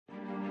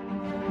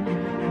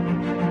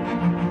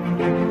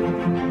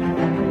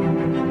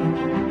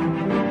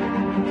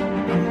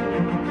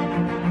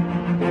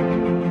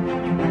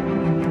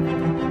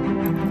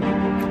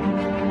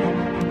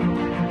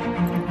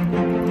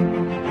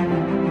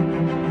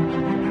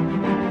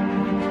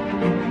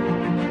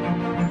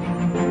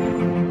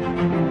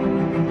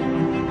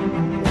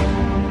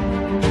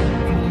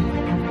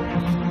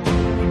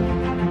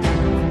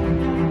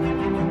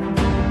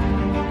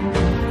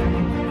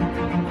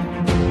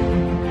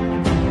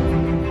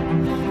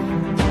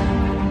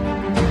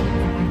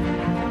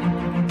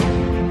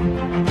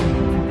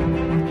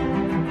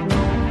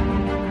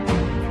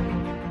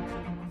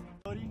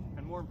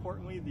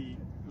Importantly, the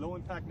low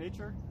impact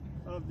nature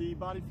of the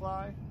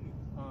BodyFly.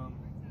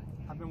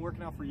 I've been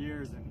working out for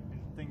years,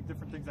 and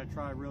different things I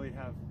try really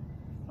have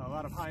a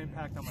lot of high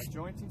impact on my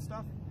joints and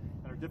stuff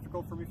that are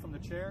difficult for me from the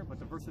chair, but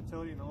the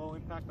versatility and the low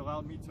impact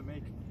allowed me to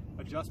make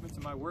adjustments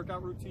in my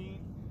workout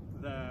routine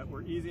that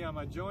were easy on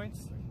my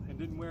joints and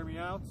didn't wear me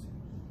out,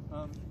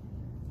 and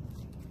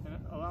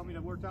allowed me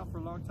to work out for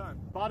a long time.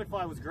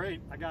 BodyFly was great.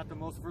 I got the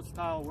most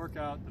versatile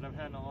workout that I've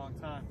had in a long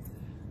time.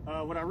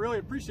 What I really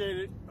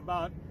appreciated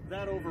about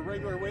that over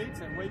regular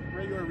weights and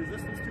regular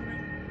resistance tubing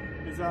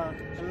is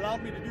it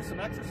allowed me to do some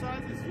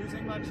exercises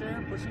using my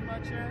chair, pushing my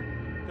chair,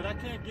 that I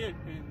can't get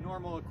in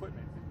normal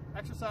equipment.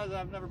 Exercises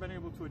I've never been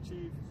able to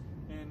achieve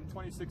in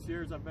 26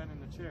 years I've been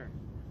in the chair.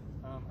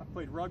 I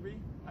played rugby,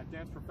 I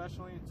danced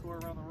professionally and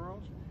toured around the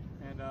world,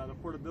 and the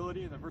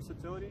portability and the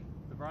versatility,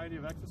 the variety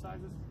of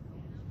exercises,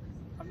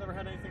 I've never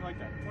had anything like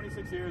that.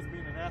 26 years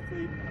being an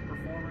athlete and a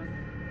performer,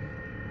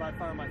 by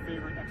far my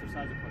favorite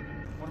exercise equipment.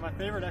 One of my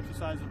favorite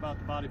exercises about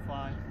the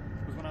BodyFly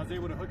was when I was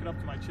able to hook it up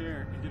to my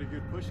chair and get a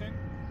good push in,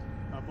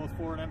 both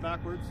forward and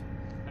backwards.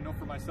 I know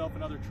for myself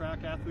and other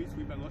track athletes,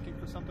 we've been looking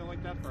for something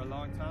like that for a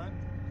long time.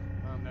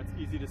 That's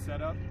easy to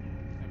set up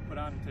and put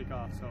on and take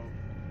off. So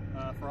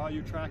for all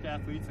you track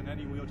athletes and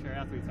any wheelchair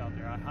athletes out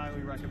there, I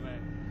highly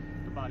recommend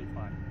the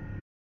BodyFly.